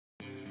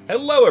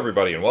Hello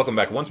everybody, and welcome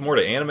back once more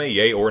to Anime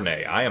Yay or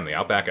Nay. I am the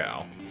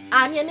AYoN.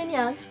 I'm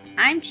Yin&Jung.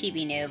 I'm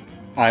Chibi Noob.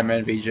 I'm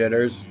Envy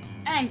Jitters.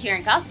 I'm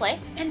CheerandCosplay.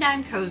 And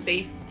I'm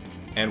Kozi.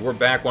 And we're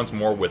back once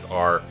more with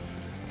our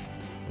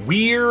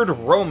weird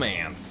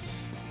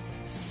romance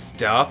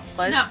stuff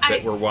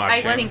that we're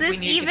watching. I think this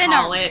we need even to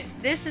call it.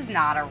 This is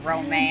not a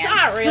romance.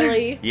 Not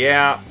really.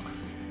 Yeah,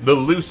 the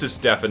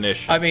loosest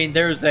definition. I mean,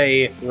 there's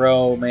a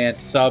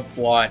romance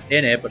subplot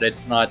in it, but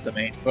it's not the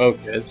main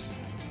focus.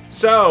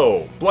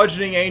 So,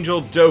 Bludgeoning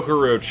Angel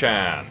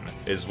Dokuro-Chan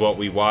is what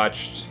we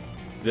watched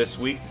this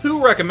week.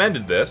 Who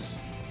recommended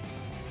this?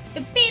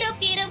 Those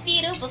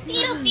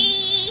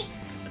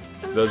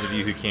of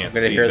you who can't I'm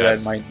gonna see, hear that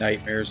that's... in my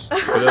nightmares.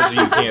 For those of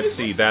you who can't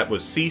see, that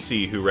was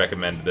Cece who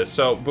recommended this.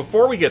 So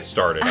before we get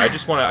started,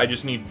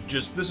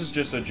 this is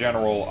just a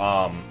general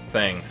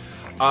thing.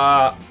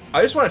 I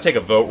just want to take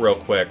a vote real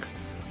quick.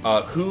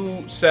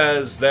 Who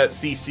says that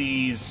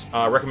Cece's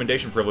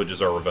recommendation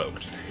privileges are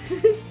revoked?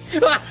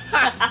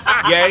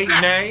 Yay,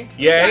 Yes. nay,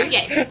 yay.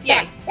 Yay,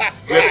 yay.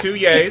 We have 2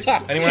 yays.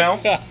 Anyone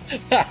else?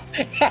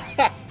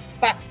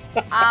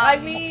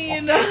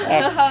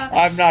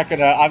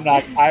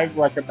 I've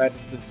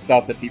recommended some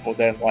stuff that people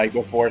didn't like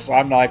before, so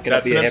I'm not gonna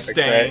That's be an a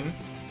hypocrite. abstain.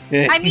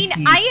 I mean,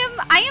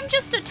 I am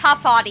just a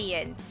tough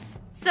audience,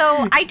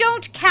 so I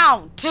don't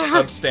count.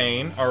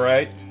 Abstain. All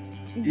right.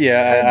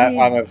 Yeah,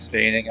 I'm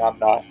abstaining. I'm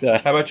not.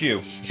 How about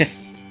you?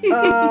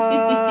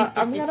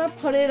 I'm gonna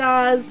put it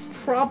as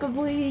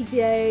probably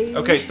yay.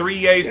 Okay,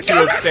 3 yays, 2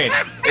 abstain.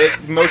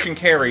 Motion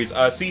carries.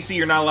 Cece,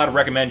 you're not allowed to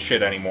recommend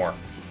shit anymore.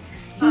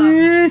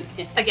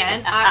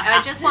 Again,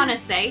 I just want to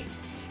say,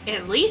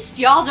 at least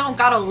y'all don't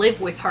gotta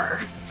live with her.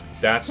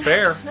 That's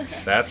fair.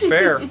 That's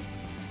fair.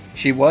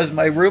 She was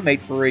my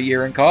roommate for a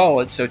year in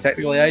college, so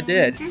technically I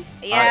did.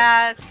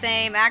 Yeah,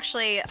 same.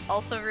 Actually,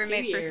 also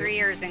roommate 2 for years. 3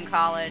 years in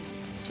college.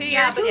 2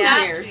 Yeah, years. but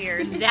Yeah, that- 2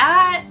 years.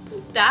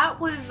 That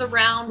was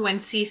around when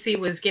Cece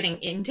was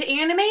getting into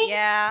anime.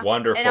 Yeah.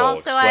 Wonderful. And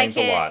also Explains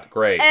a lot.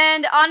 Great.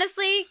 And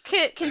honestly,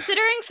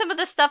 considering some of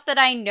the stuff that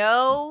I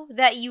know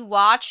that you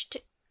watched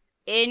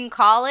in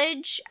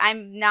college,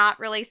 I'm not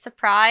really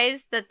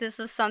surprised that this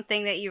was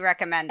something that you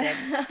recommended.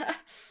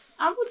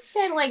 I would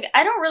say, like,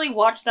 I don't really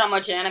watch that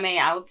much anime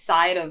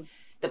outside of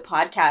the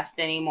podcast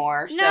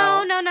anymore.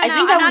 So No. I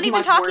think I I'm not was even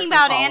much talking worse in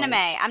about college. anime.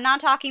 I'm not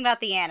talking about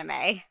the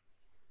anime.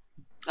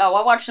 Oh,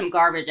 I watched some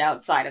garbage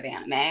outside of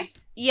anime.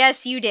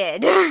 Yes, you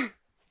did.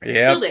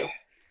 Still do.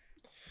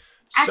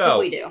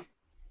 Actively So, do.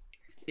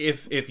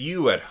 if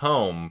you at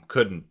home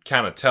couldn't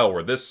kind of tell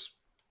where this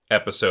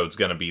episode's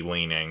going to be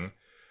leaning,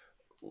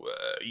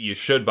 you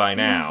should by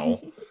now.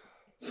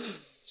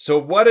 So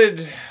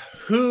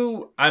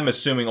I'm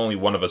assuming only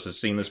one of us has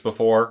seen this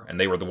before, and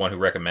they were the one who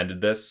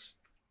recommended this.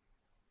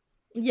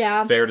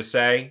 Yeah. Fair to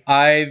say?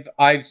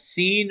 I've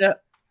seen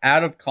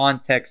out of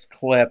context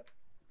clip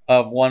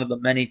of one of the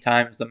many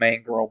times the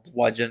main girl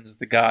bludgeons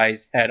the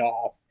guy's head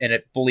off and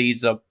it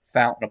bleeds a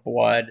fountain of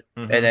blood,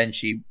 Mhm. and then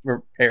she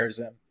repairs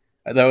him.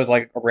 That was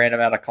like a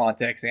random out of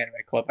context anime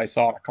clip I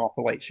saw in a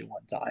compilation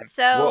one time.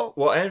 So,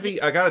 Well,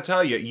 Envy, I gotta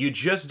tell you, you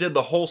just did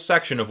the whole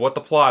section of what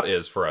the plot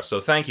is for us, so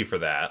thank you for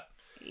that.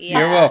 yeah.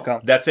 You're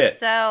welcome. That's it.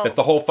 So, That's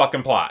the whole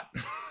fucking plot.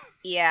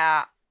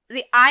 yeah.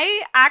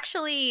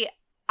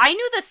 I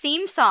knew the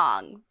theme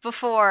song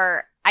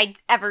before I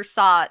ever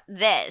saw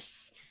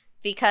this,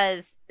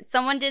 because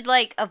someone did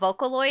like a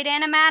Vocaloid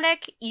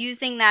animatic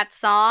using that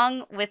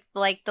song with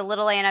like the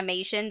little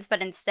animations,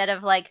 but instead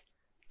of like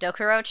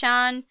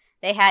Dokuro-Chan,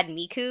 they had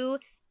Miku,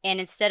 and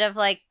instead of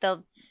like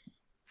the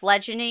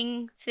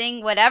bludgeoning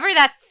thing, whatever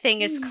that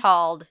thing is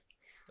called.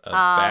 A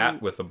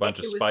bat with a bunch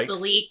of It was spikes. the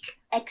leak.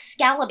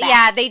 Excalibur.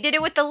 Yeah, they did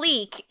it with the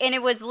leak, and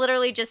it was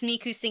literally just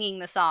Miku singing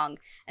the song.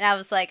 And I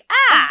was like,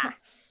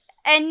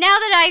 And now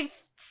that I've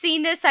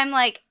seen this, I'm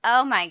like,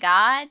 oh my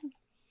god.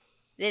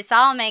 This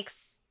all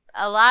makes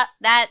a lot,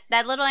 that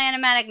little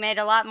animatic made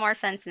a lot more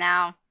sense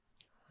now.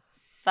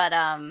 But,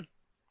 I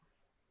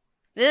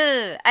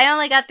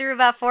only got through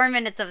about 4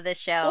 minutes of this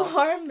show.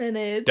 4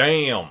 minutes.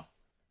 Damn.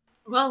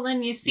 Well,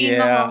 then you've seen the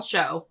Yeah. whole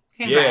show.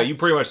 Yeah, Congrats. you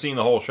pretty much seen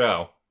the whole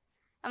show.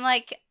 I'm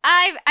like,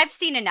 I've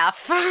seen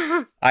enough.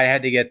 I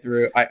had to get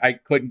through. I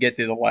couldn't get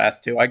through the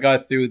last 2. I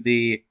got through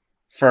the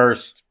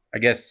first, I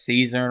guess,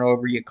 season or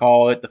whatever you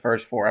call it, the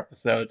first 4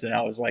 episodes, and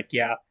I was like,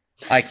 yeah,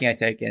 I can't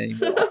take it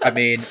anymore. I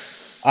mean,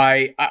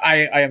 I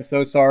am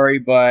so sorry,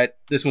 but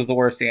this was the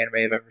worst anime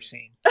I've ever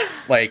seen.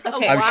 Like,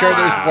 Okay, I'm sure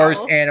there's wow.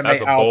 worse anime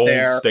That's a out bold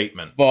there,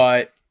 statement.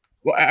 but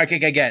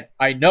again,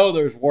 I know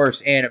there's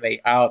worse anime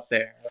out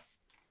there.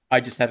 I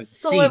just haven't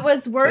So seen. it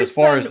was worse as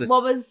far than as this-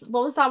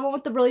 what was that one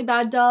with the really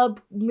bad dub?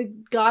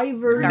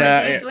 MacGyver,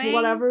 Garzy's No, Wing?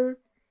 whatever.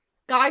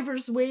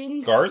 Guyver's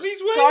Wing.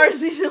 Garzy's Wing?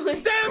 Garzy's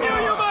Wing. Damn you,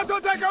 Yamato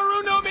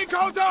Takaru no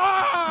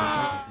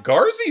Mikoto!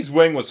 Garzy's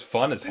Wing was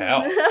fun as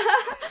hell.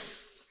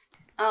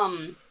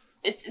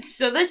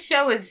 So this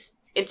show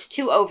it's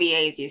 2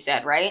 OVAs, you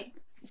said, right?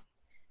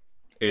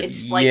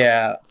 It's It's like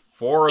yeah,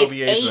 4 it's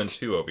OVAs and then 8.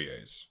 2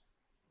 OVAs.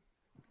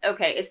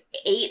 Okay, it's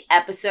 8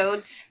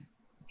 episodes,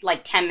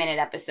 like 10-minute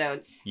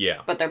episodes,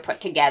 Yeah. but they're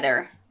put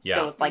together Yeah.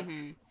 So it's like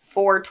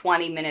 4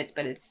 20-minutes,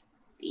 but it's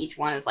each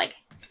one is like.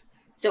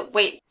 So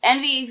wait,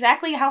 Envy,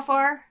 exactly how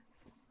far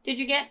did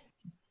you get?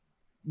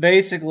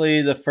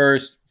 Basically, the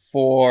first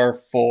 4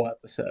 full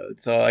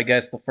episodes. So I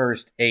guess the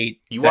first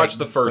 8. You watched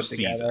the segments first put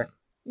together. season.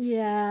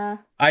 Yeah.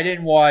 I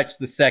didn't watch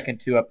the second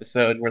 2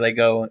 episodes where they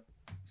go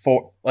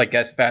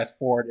fast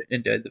forward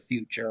into the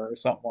future or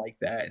something like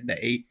that, and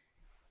they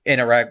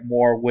interact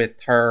more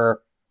with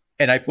her.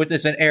 And I put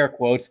this in air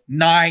quotes,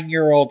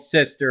 9-year-old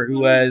sister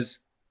who has.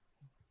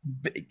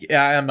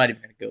 I'm not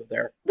even going to go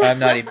there. I'm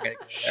not even going to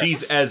go there.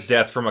 She's as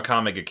Death from A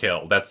Comic a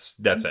Kill. That's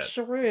it.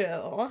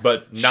 True.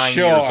 But 9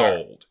 Sure. years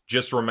old.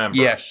 Just remember.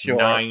 Yeah, sure.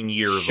 9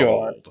 years Sure.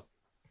 old.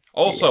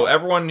 Also,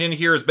 everyone in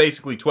here is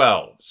basically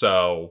 12,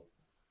 so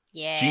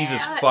Yeah.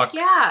 Jesus fuck.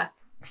 Yeah.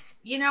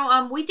 You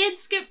know, we did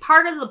skip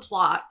part of the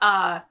plot.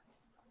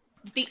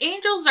 The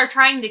angels are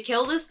trying to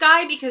kill this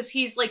guy because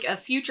he's like a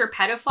future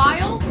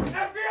pedophile.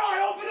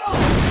 FBI, open up!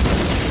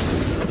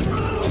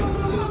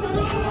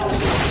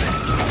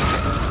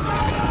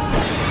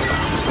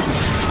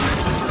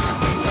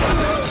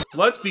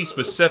 Let's be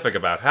specific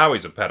about how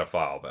he's a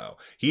pedophile, though.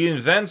 He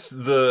invents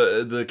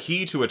the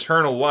key to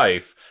eternal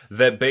life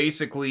that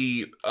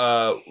basically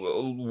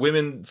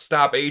women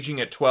stop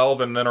aging at 12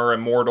 and then are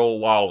immortal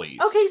lollies.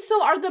 Okay,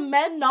 so are the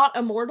men not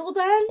immortal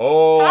then?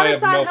 Oh, How I does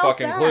have that no help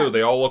fucking them? clue.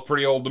 They all look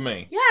pretty old to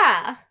me.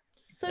 Yeah.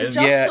 So And-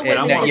 just Yeah, the women.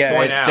 I'm get gonna to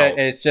point choose. out-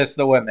 it's just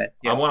the women.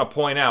 I Yeah. want to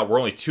point out we're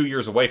only 2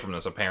 years away from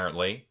this,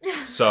 apparently.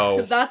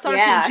 So That's our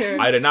Yeah. future.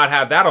 I did not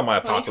have that on my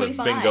apocalypse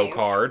 2025. bingo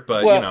card,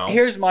 but Well, you know.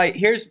 here's my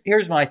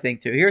thing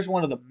too. Here's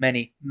one of the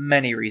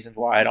many reasons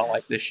why I don't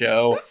like this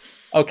show.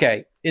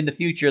 Okay, in the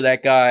future,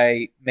 that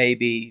guy may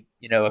be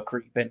a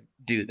creep and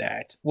do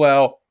that.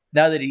 Well,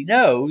 now that he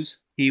knows,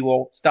 he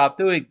will stop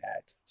doing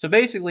that. So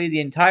basically,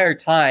 the entire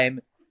time,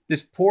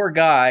 this poor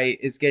guy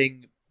is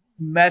getting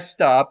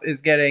messed up,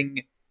 is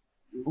getting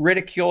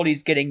ridiculed.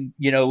 He's getting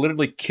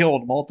literally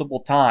killed multiple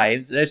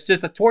times. And it's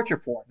just a torture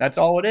porn. That's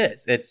all it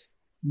is. It's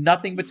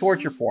nothing but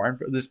torture porn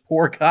for this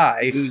poor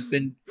guy who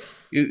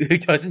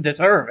doesn't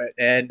deserve it.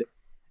 And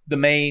the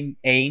main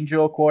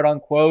angel, quote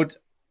unquote,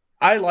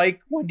 I like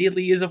Wendy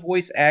Lee as a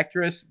voice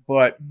actress,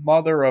 but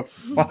mother of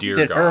fuck, Dear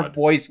did her God.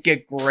 voice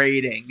get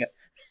grating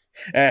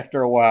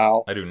after a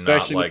while. I do not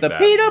Especially like with the that,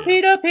 Peter,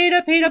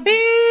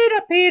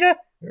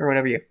 or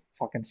whatever you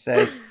fucking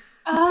say.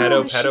 Oh,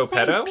 Pedo, is she pedo,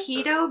 saying pedo?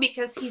 pedo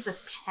because he's a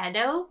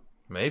pedo?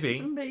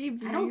 Maybe. Maybe.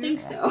 I don't think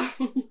so.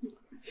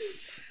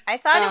 I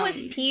thought it was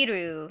Um,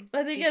 Piru.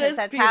 I think it Because is.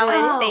 that's Peter. how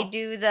Oh. they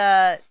do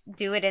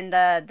it in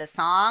the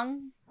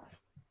song.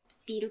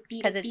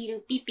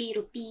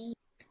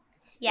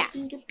 Yeah.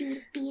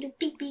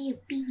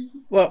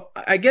 Well,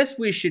 I guess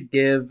we should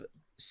give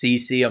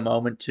Cece a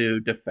moment to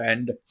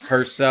defend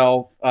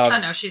herself. Oh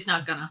no, she's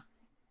not gonna.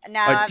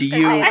 No, do because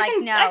you-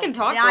 I can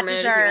talk not for a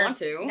minute if you want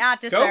deserved. to.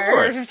 Not Go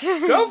for it.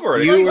 deserved. Go for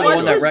it. You Explain were the what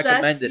one to that us. possessed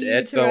recommended you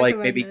it, to so maybe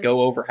recommend it?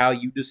 go over how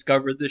you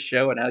discovered the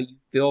show and how you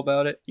feel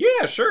about it.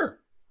 Yeah, sure.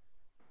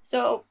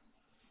 So,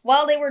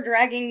 while they were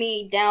dragging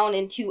me down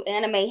into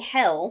anime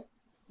hell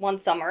one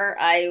summer,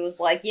 I was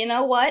like, you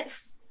know what?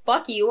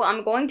 Fuck you.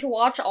 I'm going to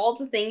watch all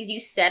the things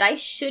you said I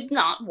should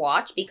not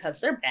watch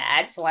because they're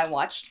bad. So I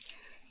watched,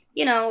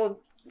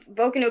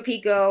 Boku no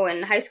Pico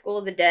and High School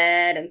of the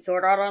Dead and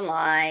Sword Art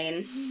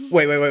Online.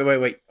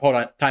 Wait. Hold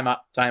on. Time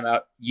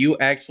out. You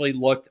actually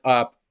looked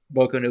up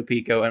Boku no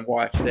Pico and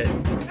watched it.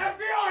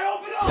 FBI,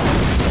 open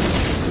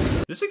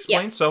up! This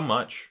explains so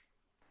much.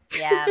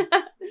 Yeah.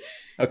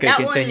 Okay, That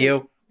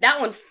continue. That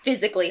one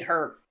physically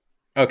hurt.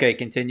 Okay,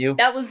 continue.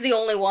 That was the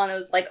only one that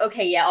was like,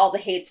 okay, yeah, all the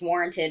hate's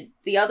warranted.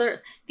 The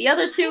other two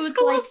High is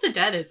School like, of the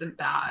Dead isn't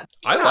bad.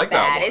 I not like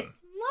that bad. one. It's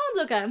That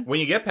one's okay. When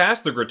you get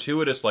past the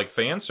gratuitous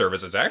fan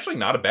service, it's actually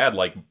not a bad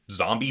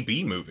zombie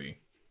B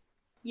movie.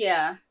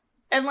 yeah,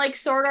 and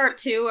Sword Art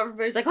 2,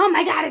 everybody's like, oh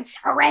my god, it's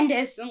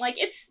horrendous, and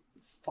it's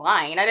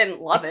fine. I didn't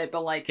love It's- it,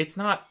 but It's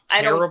not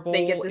I terrible. don't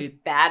think it's as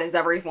bad as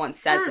everyone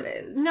says it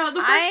is. No,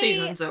 the first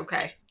season's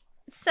okay.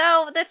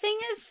 So the thing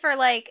is, for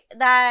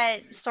that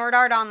Sword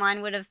Art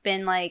Online would have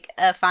been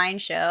a fine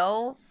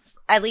show.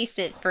 At least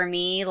for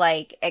me,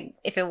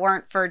 if it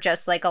weren't for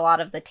just a lot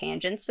of the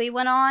tangents we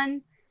went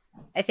on.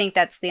 I think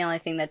that's the only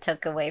thing that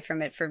took away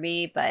from it for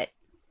me, but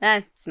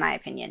it's my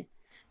opinion.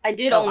 I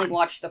did Go only on.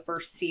 watch the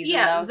first season.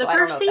 Yeah, though, the so I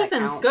don't first know if that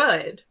season's counts.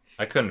 good.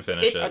 I couldn't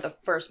finish Or it. the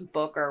first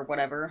book or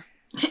whatever.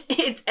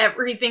 It's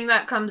everything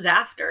that comes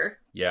after.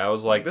 Yeah, I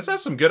was like, this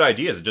has some good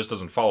ideas. It just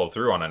doesn't follow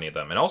through on any of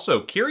them. And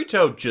also,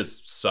 Kirito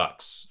just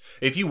sucks.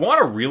 If you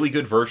want a really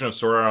good version of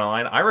Sword Art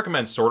Online, I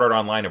recommend Sword Art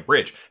Online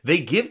Abridged. They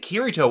give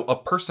Kirito a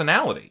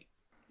personality.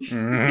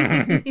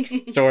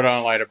 Sword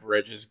Online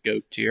Abridged is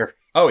GOAT tier.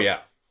 Oh, yeah.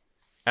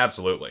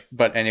 Absolutely.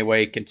 But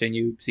anyway,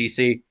 continue,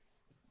 CC.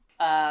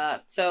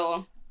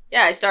 So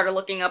yeah, I started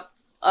looking up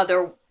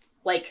other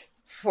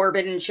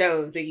forbidden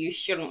shows that you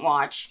shouldn't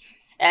watch,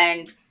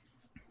 and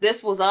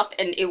this was up,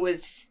 and it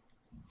was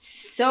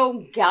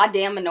so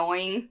goddamn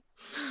annoying,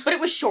 but it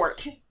was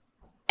short,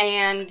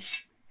 and so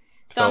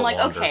Felt I'm like,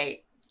 longer.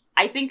 okay,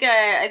 I think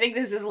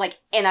this is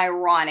an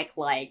ironic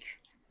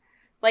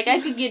Like, I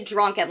could get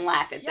drunk and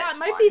laugh at Yeah, this it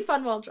might one. be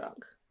fun while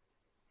drunk.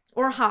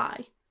 Or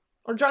high.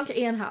 Or drunk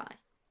and high.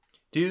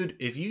 Dude,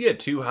 if you get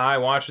too high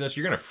watching this,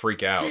 you're gonna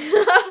freak out.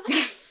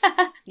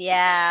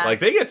 Yeah. Like,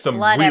 they get some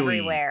Blood really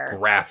everywhere.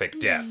 graphic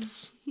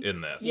depths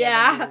in this.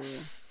 Yeah.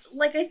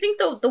 Like, I think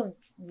the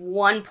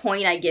one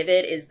point I give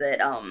it is that,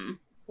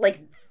 like,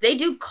 they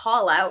do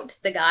call out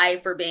the guy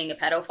for being a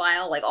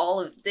pedophile. Like,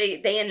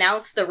 they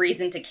announced the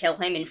reason to kill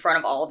him in front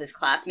of all of his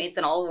classmates,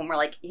 and all of them were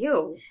like,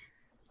 ew,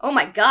 oh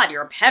my god,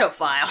 you're a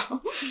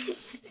pedophile.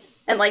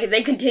 And, like,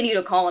 they continue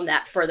to call him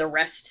that for the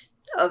rest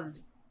of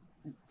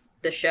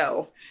the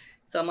show.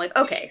 So I'm like,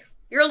 okay,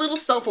 you're a little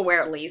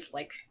self-aware at least.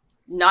 Like,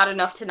 not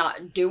enough to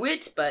not do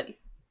it, but...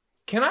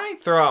 Can I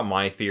throw out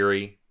my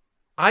theory?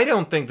 I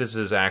don't think this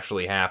is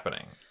actually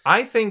happening.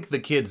 I think the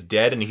kid's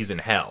dead and he's in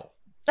hell.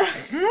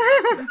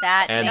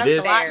 That And makes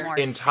this a lot more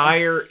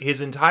sense.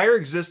 his entire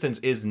existence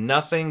is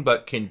nothing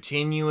but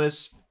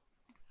continuous,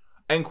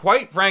 and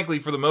quite frankly,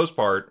 for the most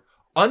part,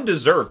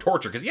 undeserved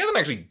torture, because he hasn't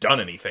actually done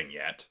anything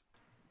yet.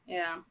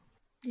 Yeah.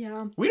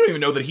 Yeah. We don't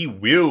even know that he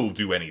will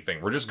do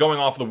anything. We're just going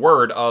off the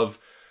word of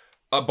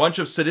a bunch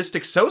of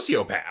sadistic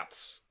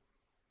sociopaths.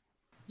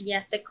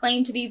 Yeah, that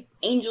claim to be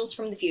angels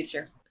from the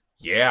future.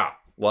 Yeah,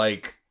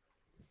 like,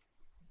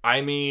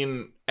 I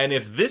mean, and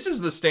if this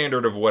is the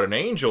standard of what an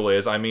angel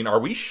is, I mean, are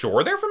we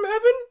sure they're from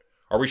heaven?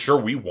 Are we sure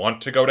we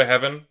want to go to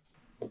heaven?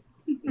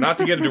 Not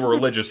to get into a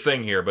religious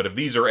thing here, but if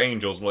these are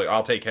angels, like,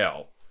 I'll take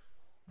hell.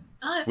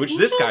 Which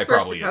this guy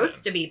probably were supposed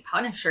isn't. to be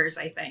punishers,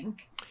 I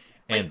think.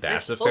 And Like,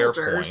 that's they're a fair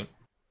soldiers. point.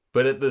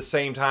 But at the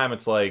same time,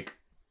 it's like,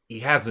 he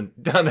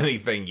hasn't done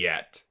anything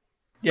yet.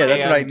 Yeah,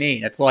 that's what I And-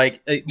 mean. It's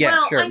like, yeah,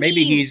 Well, sure, I maybe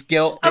mean- he's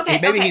guilty. Okay,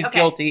 Maybe okay, he's okay.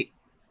 guilty.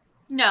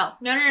 No.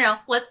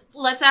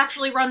 Let's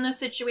actually run this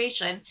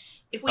situation.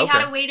 If we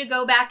had Okay. a way to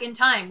go back in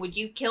time, would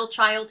you kill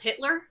child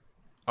Hitler?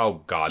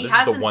 Oh god, He this is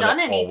the hasn't one done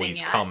that anything always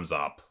yet. comes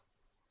up.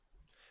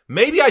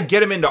 Maybe I'd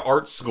get him into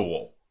art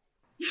school.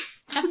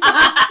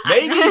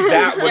 Maybe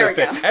that would There have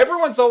we fit. go.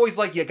 Everyone's always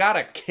like, you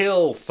gotta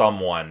kill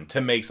someone to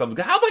make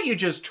something. How about you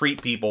just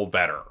treat people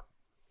better?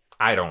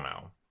 I don't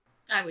know.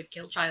 I would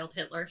kill child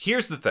Hitler.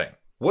 Here's the thing.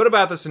 What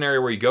about the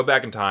scenario where you go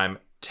back in time,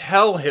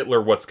 tell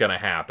Hitler what's gonna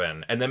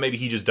happen, and then maybe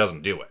he just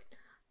doesn't do it?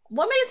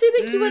 What makes you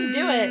think he wouldn't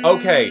do it?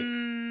 Okay,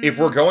 if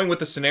we're going with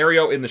the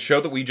scenario in the show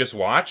that we just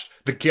watched,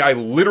 the guy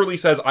literally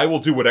says, I will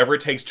do whatever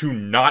it takes to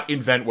not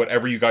invent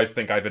whatever you guys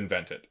think I've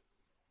invented.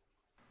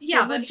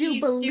 Yeah, But but would you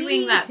he's doing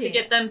believe that to him?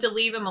 get them to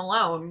leave him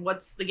alone.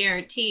 What's the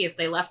guarantee if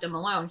they left him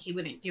alone, he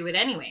wouldn't do it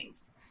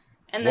anyways?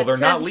 And Well, that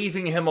they're not said-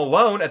 leaving him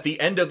alone. At the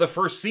end of the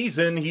first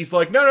season, he's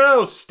like,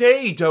 no,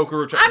 stay,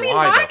 Dokuro-Chan. I mean,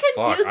 Why my the fuck?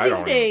 I confusing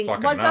don't thing, even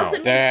fucking what know. doesn't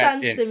make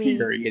That sense to me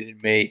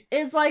infuriated me.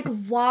 is like,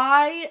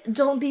 why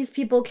don't these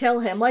people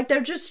kill him? Like,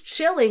 they're just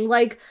chilling.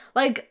 Like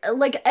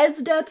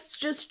Esdeath's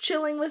just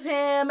chilling with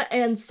him,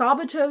 and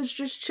Sabato's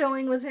just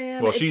chilling with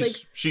him. Well,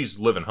 It's she's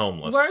living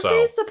homeless, weren't so...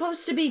 they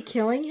supposed to be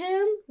killing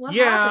him? What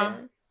Yeah.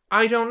 happened?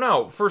 I don't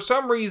know. For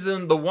some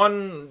reason, the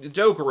one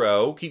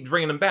Dokuro keeps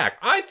bringing him back.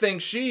 I think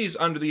she's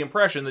under the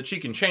impression that she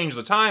can change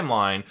the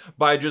timeline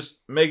by just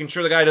making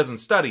sure the guy doesn't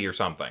study or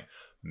something.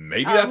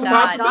 Maybe Oh, that's a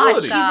God,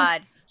 possibility.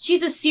 God.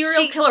 She's a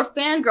serial She- killer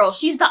fangirl.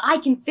 She's the I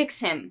can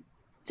fix him.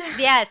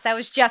 Yes, I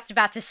was just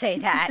about to say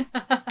that.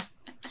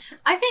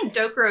 I think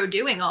Dokuro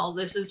doing all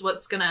this is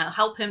what's gonna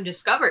help him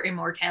discover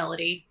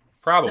immortality.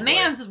 Probably. The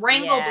man's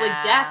wrangled with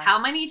Yeah. death how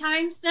many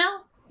times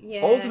now?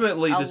 Yeah.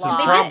 Ultimately, A this is lot.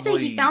 They probably... did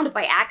say he found it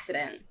by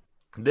accident.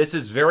 This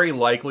is very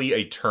likely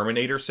a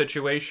Terminator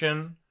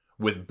situation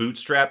with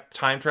bootstrap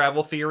time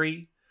travel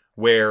theory,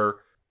 where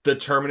the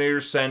Terminator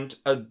sent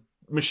a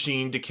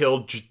machine to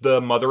kill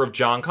the mother of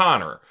John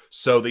Connor.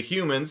 So the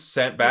humans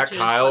sent back Which is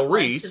Kyle what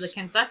led Reese, to the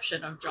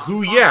conception of John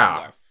who, Connor. yeah,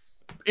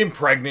 Yes.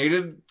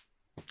 impregnated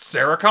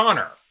Sarah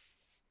Connor.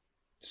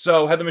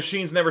 So had the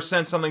machines never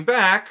sent something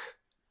back,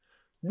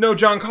 no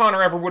John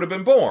Connor ever would have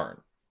been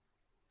born.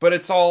 But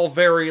it's all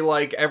very,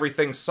 like,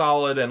 everything's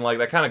solid, and, like,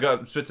 that kind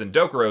of fits in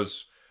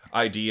Dokuro's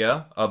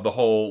idea of the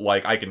whole,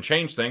 like, I can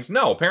change things.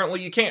 No,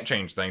 apparently you can't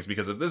change things,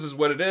 because if this is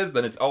what it is,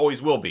 then it always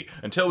will be.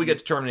 Until we get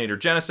to Terminator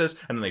Genesis,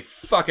 and then they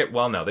fuck it.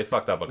 Well, no, they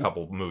fucked up a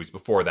couple movies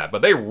before that,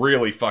 but they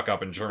really fuck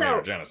up in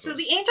Terminator Genesis. So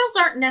the angels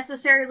aren't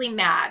necessarily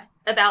mad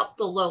about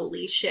the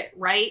lowly shit,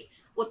 right?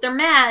 What they're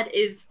mad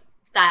is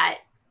that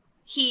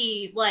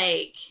he,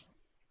 like...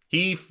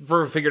 He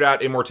figured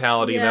out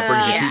immortality, and that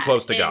brings you too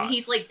close to and God.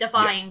 he's, like,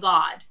 defying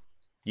God.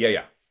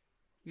 Yeah.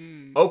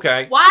 Hmm.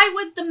 Okay. Why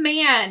would the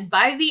man,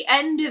 by the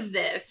end of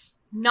this,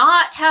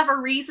 not have a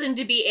reason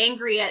to be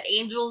angry at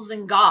angels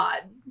and God?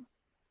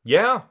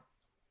 Yeah.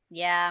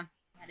 Yeah.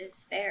 That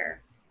is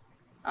fair.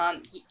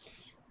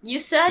 You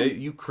said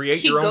You create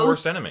She your own goes-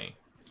 worst enemy.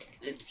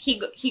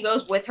 he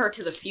goes with her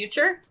to the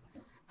future.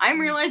 I'm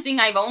realizing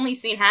I've only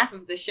seen half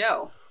of the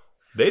show.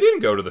 They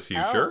didn't go to the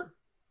future.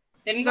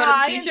 Didn't No, go to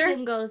I the didn't future. see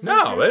him go to the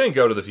No, future. they didn't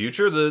go to the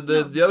future.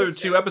 The other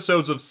sister. 2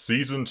 episodes of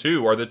season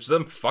 2 are just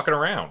them fucking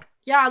around.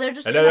 Yeah, they're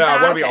just. And in the I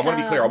want to be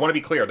bathtub. clear. I want to be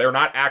clear. They're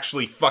not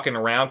actually fucking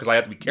around because I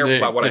have to be careful Yeah,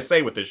 about what I just-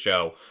 say with this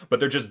show. But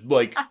they're just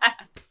like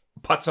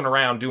putzing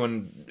around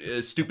doing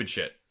stupid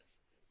shit.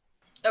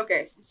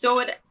 Okay,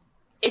 so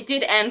it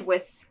did end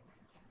with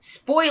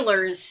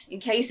spoilers, in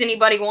case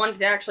anybody wanted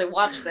to actually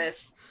watch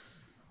this.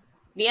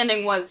 The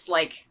ending was,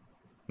 like...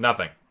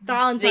 Nothing.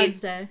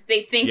 Valentine's Day.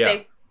 They think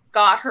they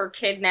got her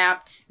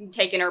kidnapped,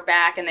 taken her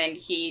back, and then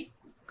he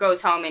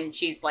goes home and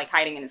she's, like,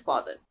 hiding in his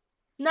closet.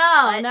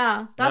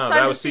 No.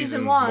 That was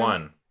season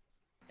 1.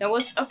 That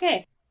was...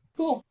 Okay,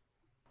 cool.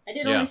 I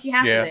did only see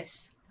half of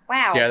this.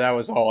 Wow. Yeah, that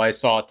was all I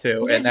saw,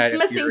 too. You're and that just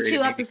missing 2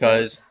 infuriated me episodes.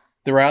 because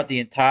throughout the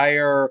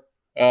entire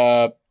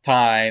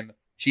time,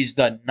 she's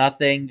done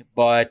nothing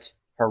but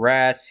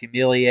harass,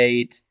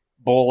 humiliate,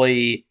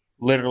 bully,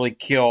 literally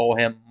kill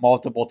him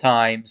multiple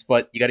times.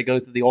 But you got to go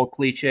through the old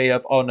cliche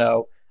of, oh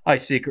no, I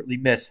secretly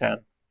miss him.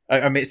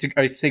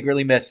 I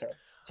secretly miss her.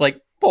 It's like,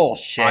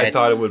 bullshit. I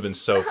thought it would have been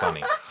so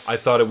funny. I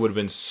thought it would have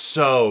been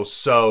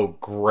so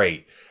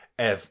great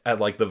if at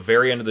like the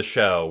very end of the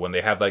show when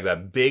they have like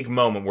that big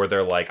moment where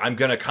they're like, I'm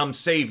gonna come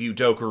save you,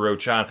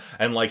 Dokuro-Chan,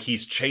 and like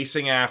he's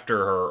chasing after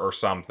her or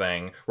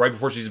something right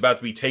before she's about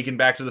to be taken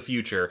back to the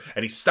future,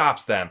 and he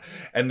stops them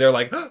and they're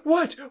like,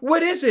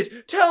 what is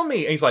it, tell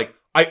me, and he's like,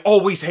 I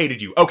always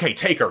hated you, okay,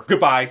 take her,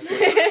 goodbye.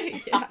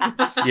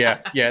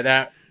 yeah,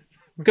 that,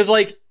 because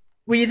like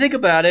when you think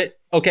about it,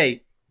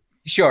 okay,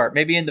 sure,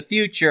 maybe in the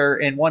future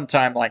in one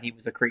timeline he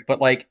was a creep,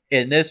 but like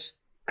in this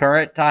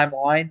current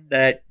timeline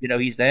that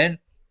he's in,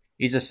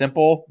 he's a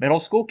simple middle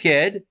school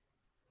kid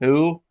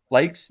who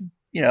likes,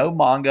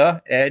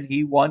 manga, and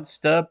he wants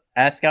to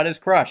ask out his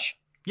crush.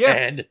 Yeah,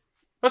 and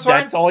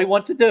that's all he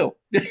wants to do.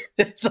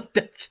 that's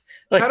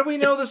like, how do we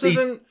know this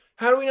isn't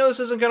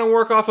going to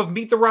work off of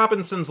Meet the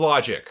Robinsons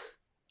logic?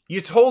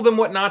 You told him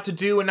what not to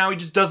do, and now he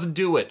just doesn't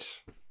do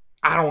it.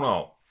 I don't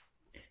know.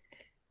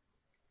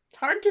 It's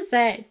hard to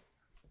say.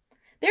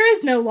 There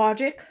is no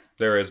logic.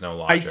 There is no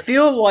logic. I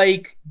feel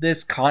like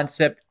this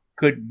concept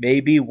could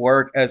maybe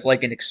work as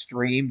like an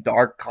extreme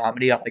dark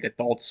comedy on like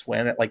Adult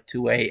Swim at like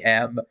 2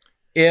 a.m.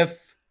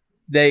 if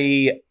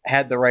they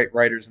had the right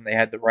writers and they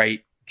had the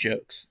right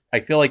jokes. I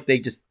feel like they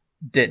just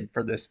didn't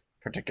for this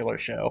particular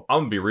show.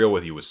 I'm gonna be real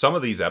with you. With some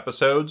of these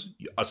episodes,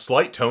 a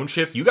slight tone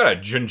shift, you got a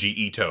Junji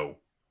Ito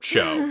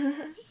show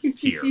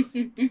here.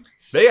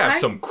 They have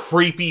some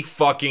creepy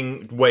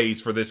fucking ways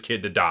for this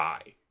kid to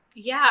die.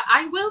 Yeah,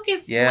 I will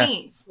give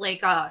points.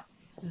 Like,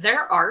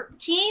 their art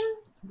team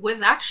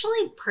was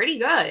actually pretty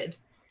good.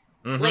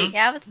 Mm-hmm. Like,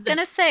 I was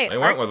gonna say,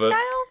 art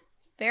style,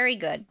 very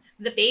good.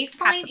 The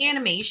baseline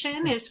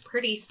animation is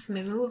pretty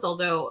smooth,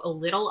 although a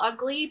little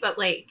ugly, but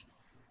like,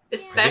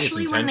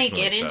 especially when they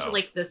get into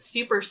like the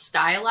super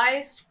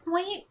stylized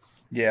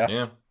points. Yeah,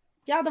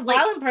 the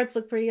violent parts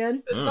look pretty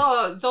good.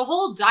 The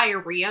whole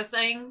diarrhea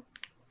thing,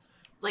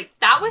 like,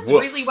 that was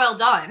really well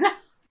done.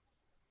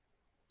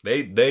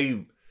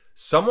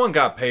 Someone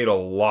got paid a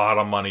lot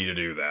of money to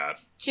do that.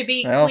 To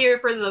be clear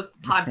for the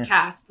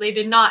podcast, they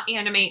did not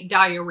animate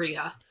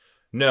diarrhea.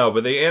 No,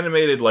 but they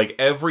animated like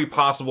every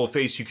possible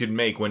face you could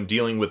make when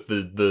dealing with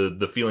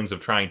the feelings of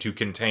trying to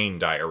contain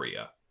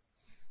diarrhea.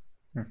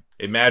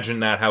 Imagine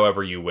that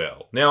however you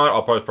will. Now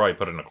I'll probably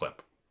put in a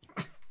clip.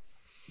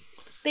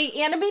 They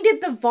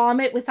animated the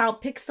vomit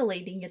without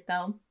pixelating it,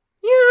 though.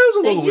 Yeah, it was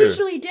a little weird. They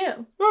usually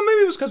do. Well,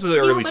 maybe it was because of the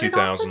early 2000s. But it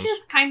also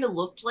just kind of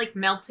looked like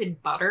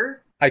melted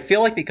butter. I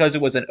feel like because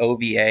it was an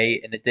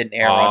OVA and it didn't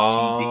air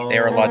on TV, they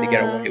were allowed to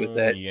get away with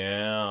it.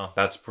 Yeah,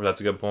 that's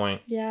a good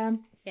point. Yeah.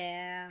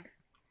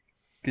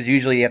 Because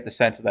usually you have to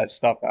censor that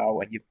stuff out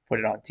when you put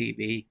it on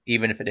TV,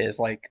 even if it is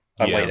like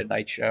a late at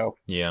night show.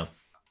 Yeah.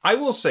 I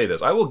will say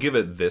this. I will give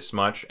it this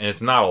much, and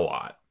it's not a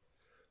lot.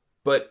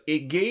 But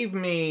it gave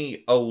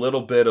me a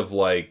little bit of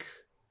like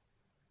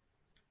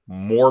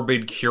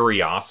morbid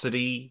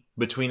curiosity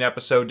between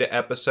episode to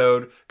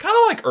episode. Kind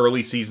of like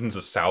early seasons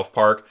of South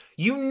Park.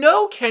 You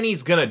know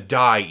Kenny's gonna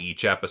die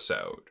each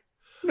episode.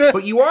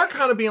 But you are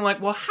kind of being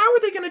like, well, how are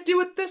they gonna do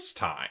it this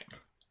time?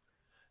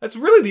 That's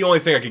really the only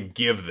thing I can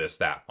give this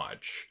that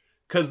much.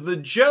 Because the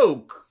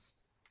joke,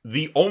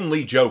 the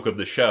only joke of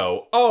the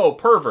show, oh,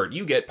 pervert,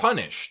 you get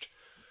punished,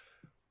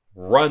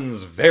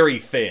 runs very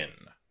thin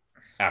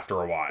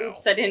after a while.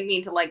 Oops, I didn't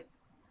mean to, like,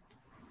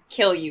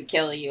 kill you.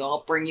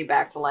 I'll bring you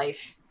back to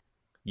life.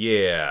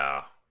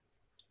 Yeah.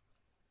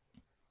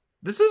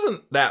 This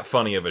isn't that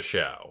funny of a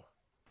show.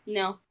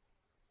 No.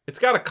 It's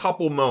got a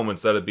couple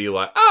moments that'd be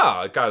like,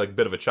 it got a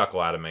bit of a chuckle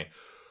out of me.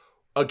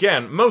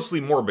 Again, mostly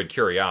morbid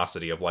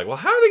curiosity of like, well,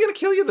 how are they going to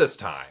kill you this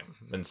time?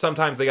 And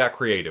sometimes they got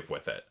creative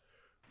with it.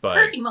 But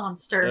Curry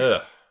monster.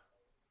 Ugh.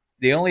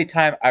 The only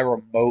time I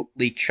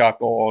remotely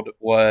chuckled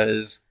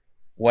was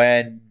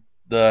when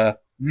the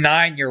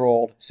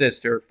 9-year-old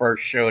sister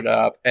first showed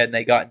up and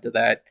they got into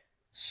that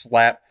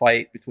slap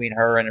fight between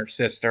her and her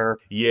sister.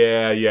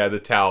 Yeah, the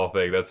towel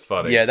thing. That's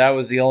funny. Yeah, that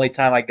was the only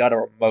time I got a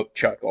remote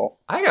chuckle.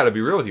 I gotta be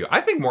real with you.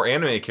 I think more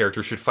anime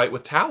characters should fight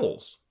with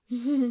towels.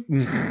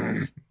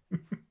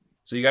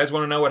 So you guys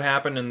want to know what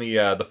happened in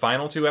the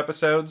final 2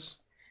 episodes?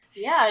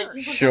 Yeah,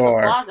 just look at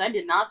the plots. I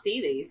did not see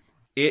these.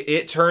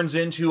 It turns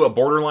into a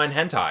borderline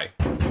hentai.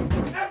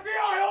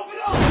 FBI, open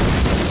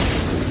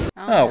up!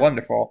 Oh,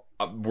 wonderful.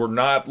 We're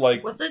not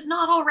like... Was it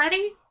not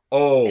already?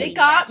 Oh, It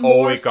got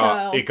more it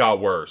got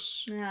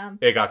worse. Yeah.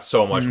 It got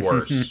so much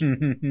worse.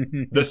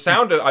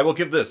 I will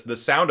give this, the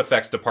sound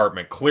effects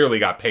department clearly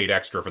got paid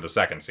extra for the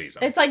second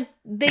season. It's like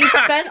they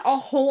spent a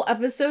whole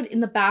episode in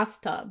the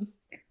bathtub.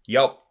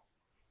 Yep.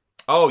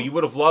 Oh, you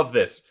would have loved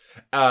this.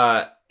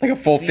 Like a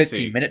full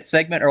 15-minute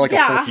segment, or like a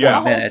full 20 a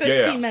whole minutes?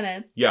 15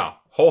 minutes. Yeah,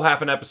 whole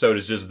half an episode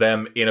is just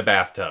them in a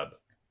bathtub.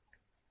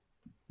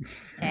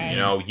 Okay. You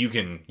know, you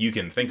can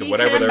think of You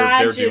whatever can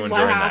they're doing imagine what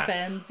during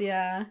happens, that.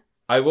 Yeah.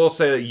 I will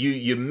say that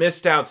you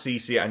missed out,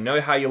 Cece. I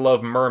know how you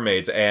love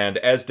mermaids, and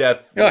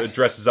Esdeath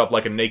dresses up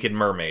like a naked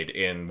mermaid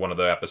in one of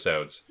the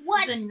episodes.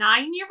 What? The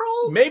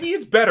 9-year-old? Maybe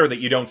it's better that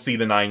you don't see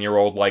the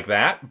 9-year-old like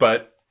that,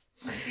 but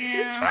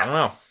Yeah. I don't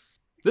know.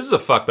 This is a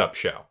fucked up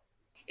show.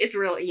 It's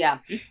really, yeah.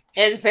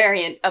 It's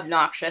very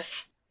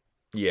obnoxious.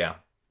 Yeah.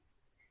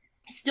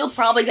 Still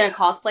probably gonna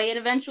cosplay it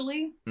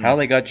eventually. How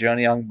they got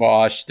Johnny Young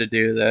Bosch to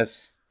do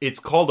this? It's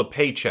called a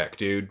paycheck,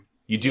 dude.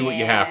 You do what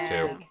you have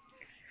to.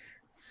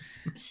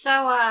 So,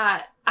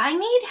 I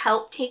need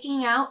help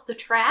taking out the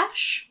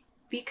trash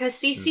because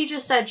Cece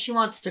just said she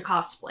wants to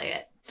cosplay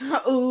it.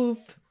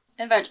 Oof.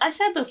 I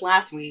said this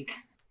last week.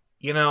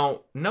 You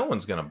know, no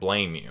one's gonna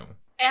blame you.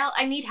 Al,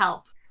 I need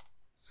help.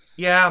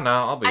 Yeah, no,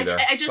 I'll be there.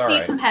 I just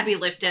need some heavy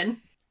lifting.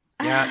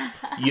 Yeah.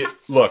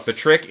 Look, the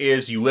trick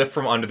is you lift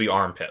from under the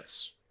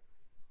armpits.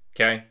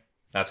 Okay?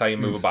 That's how you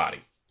move a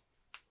body.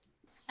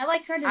 I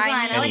like her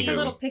design. I like the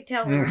little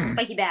pigtail and her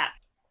spiky bat.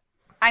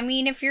 I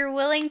mean, if you're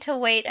willing to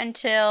wait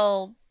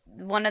until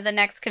one of the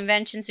next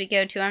conventions we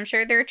go to, I'm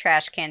sure their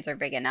trash cans are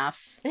big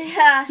enough.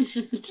 Yeah.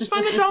 Just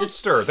find a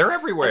dumpster. They're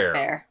everywhere. That's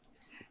fair.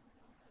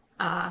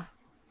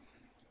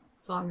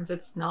 As long as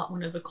it's not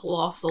one of the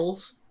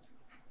colossals.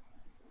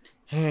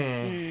 Good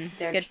point.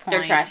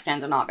 Their trash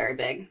cans are not very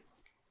big.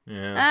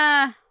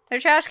 Yeah. Their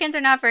trash cans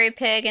are not very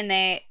big, and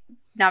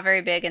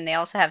they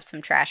also have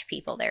some trash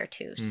people there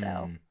too.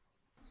 So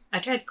I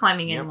tried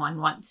climbing in one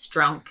once,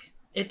 drunk.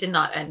 It did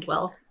not end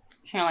well.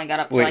 She only got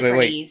up to her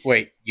knees.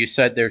 Wait. You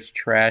said there's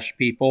trash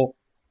people?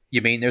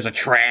 You mean there's a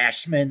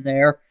trashman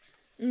there?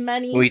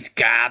 Many. Who eats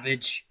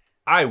garbage?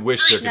 I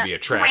wish there could be a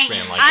trash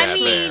man like that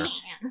there.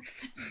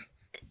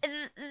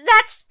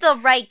 That's the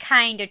right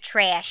kind of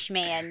trash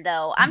man,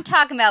 though. I'm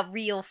talking about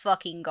real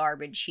fucking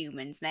garbage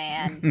humans,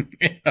 man.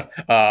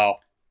 Oh.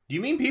 Do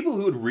you mean people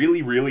who would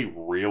really, really,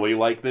 really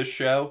like this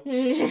show?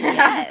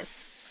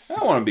 Yes.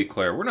 I want to be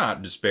clear. We're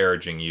not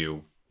disparaging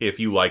you if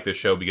you like this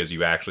show because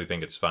you actually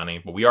think it's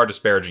funny, but we are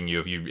disparaging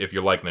you if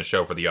you're liking the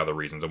show for the other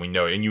reasons,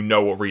 and you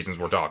know what reasons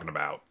we're talking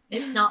about.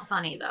 It's not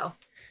funny though.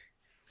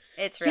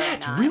 It's really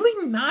it's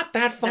really not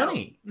that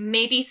funny. So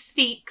maybe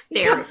seek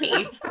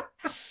therapy.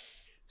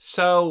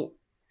 So,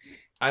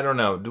 I don't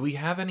know. Do we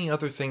have any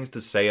other things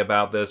to say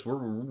about this?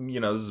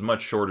 This is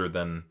much shorter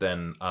than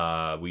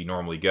we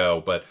normally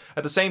go, but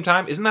at the same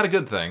time, isn't that a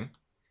good thing?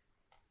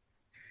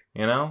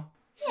 You know?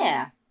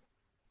 Yeah.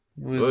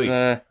 It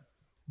was,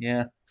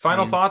 yeah.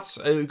 Final thoughts?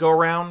 Go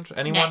around?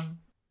 Anyone?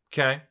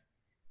 Okay.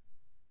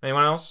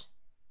 Anyone else?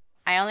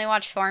 I only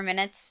watched 4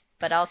 minutes,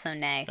 but also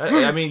nay.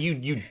 I mean,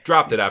 you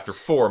dropped it after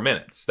 4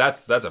 minutes.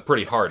 That's a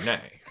pretty hard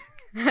nay.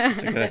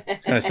 I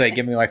was gonna say,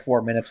 give me my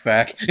 4 minutes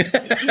back.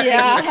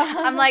 Yeah.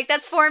 I'm like,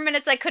 that's 4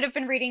 minutes I could have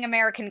been reading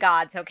American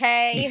Gods,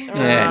 okay?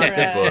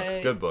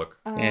 Right. Good book.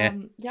 Yeah,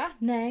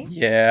 nay.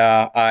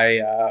 Yeah,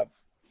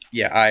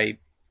 I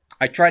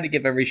try to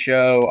give every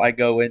show I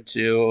go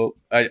into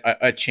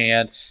a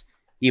chance,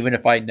 even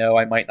if I know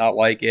I might not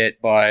like it.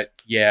 But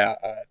yeah,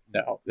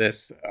 no,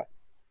 this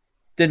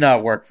did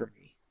not work for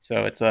me.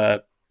 So it's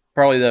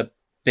probably the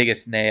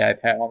biggest nay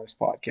I've had on this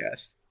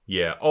podcast.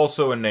 Yeah,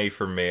 also a nay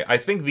for me. I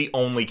think the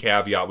only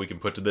caveat we can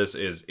put to this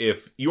is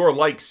if you're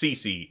like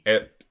Cece,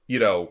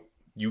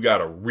 you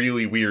got a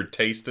really weird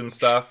taste in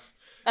stuff,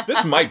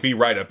 this might be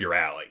right up your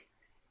alley.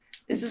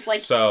 This is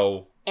like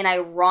an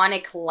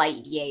ironic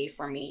light yay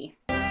for me.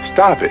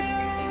 Stop it.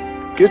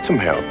 Get some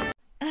help.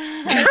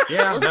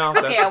 Yeah, no,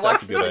 that's, okay, I watched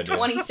that's a good this in idea.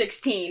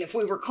 2016. If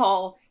we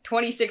recall,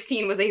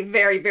 2016 was a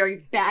very,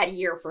 very bad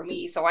year for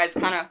me. So I was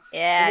kind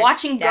of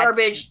watching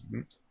garbage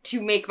to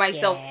make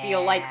myself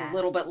feel like a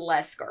little bit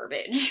less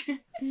garbage.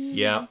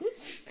 Yeah.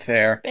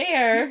 Fair.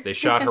 They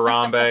shot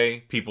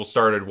Harambe. People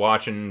started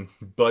watching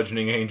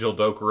Bludgeoning Angel,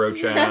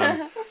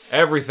 Dokuro-Chan.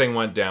 Everything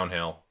went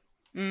downhill.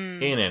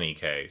 In any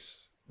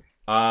case.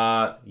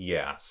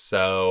 Yeah,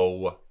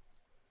 so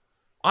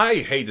I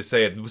hate to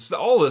say it,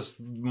 all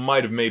this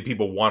might have made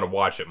people want to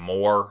watch it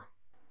more.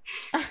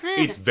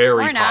 It's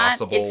very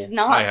possible. It's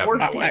not I have worth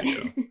no it.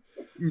 idea.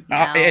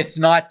 No. It's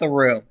not The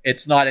Room.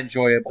 It's not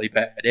enjoyably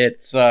bad.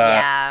 It's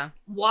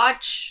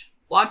Watch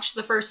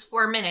the first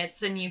 4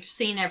 minutes and you've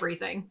seen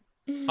everything.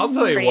 I'll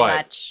tell you Pretty what.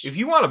 much. If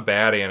you want a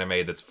bad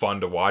anime that's fun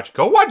to watch,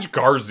 go watch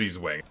Garzy's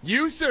Wing.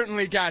 You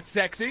certainly got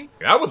sexy.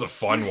 That was a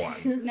fun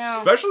one. No.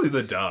 Especially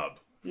the dub.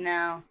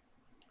 No.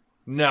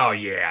 No,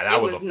 yeah, that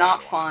It was was a fun not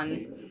one.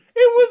 fun.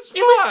 was fun.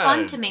 It was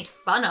fun to make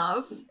fun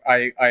of.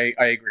 I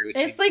agree with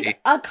It's CC. like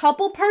a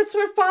couple parts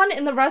were fun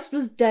and the rest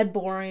was dead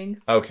boring.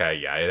 Okay,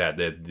 yeah, it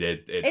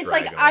It's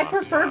like I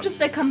prefer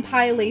just a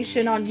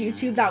compilation on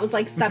YouTube that was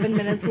like 7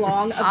 minutes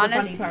long of the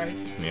funny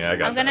parts. Yeah, I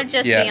got I'm gonna that.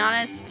 just be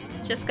honest.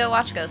 Just go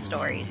watch Ghost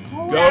Stories.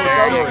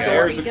 Ghost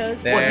Stories.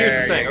 Ghost Well, here's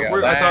the There thing. you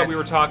go. I thought we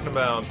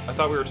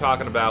were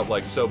talking about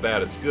like so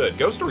bad it's good.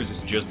 Ghost Stories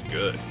is just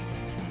good.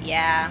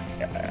 Yeah.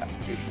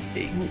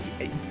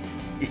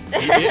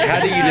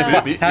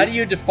 How do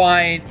you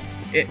define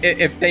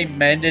if they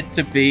meant it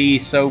to be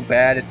so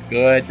bad it's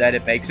good that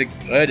it makes it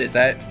good? Was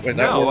that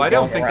No, what I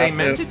don't think they around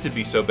meant to? it to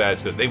be so bad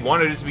it's good. They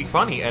wanted it to be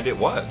funny, and it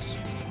was.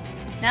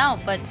 No,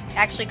 but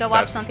actually go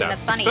watch something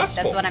that's funny.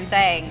 successful. That's what I'm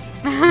saying.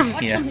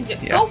 Watch Yeah, something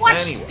good. yeah. Go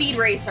watch Anyway. Speed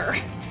Racer.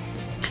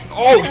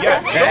 Oh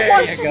yes, go There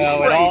watch you Speed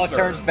go. It all Racer.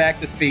 turns back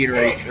to Speed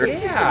Racer.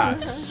 Yeah,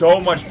 so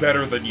much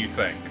better than you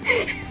think.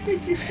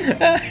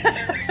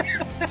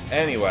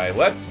 Anyway,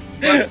 let's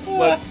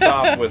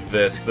stop with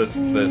this.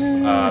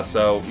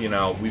 So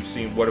we've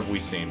seen, what have we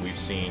seen? We've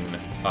seen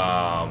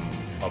a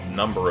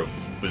number of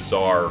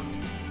bizarre,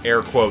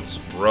 air quotes,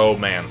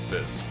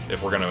 romances,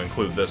 if we're going to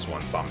include this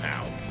one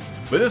somehow.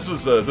 But this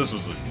was a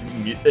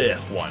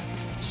one.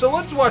 So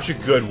let's watch a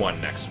good one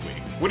next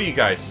week. What do you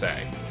guys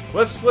say?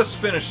 Let's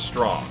finish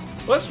strong.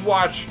 Let's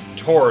watch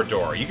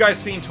Toradora. You guys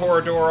seen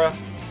Toradora?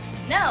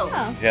 No.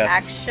 Oh. Yes.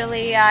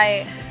 Actually,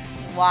 I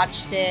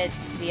watched it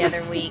the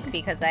other week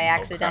because I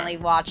accidentally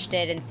watched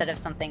it instead of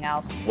something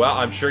else. Well,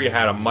 I'm sure you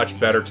had a much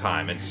better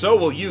time, and so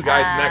will you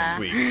guys next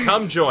week.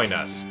 Come join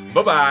us.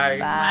 Bye-bye.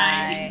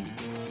 Bye.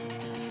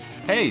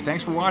 Hey,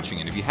 thanks for watching,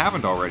 and if you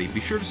haven't already, be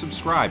sure to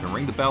subscribe and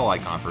ring the bell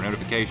icon for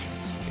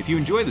notifications. If you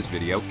enjoyed this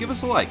video, give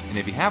us a like, and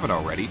if you haven't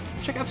already,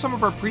 check out some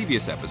of our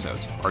previous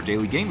episodes, our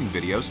daily gaming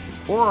videos,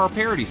 or our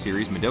parody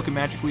series Madoka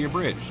Magically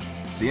Abridged.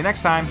 See you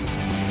next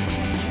time!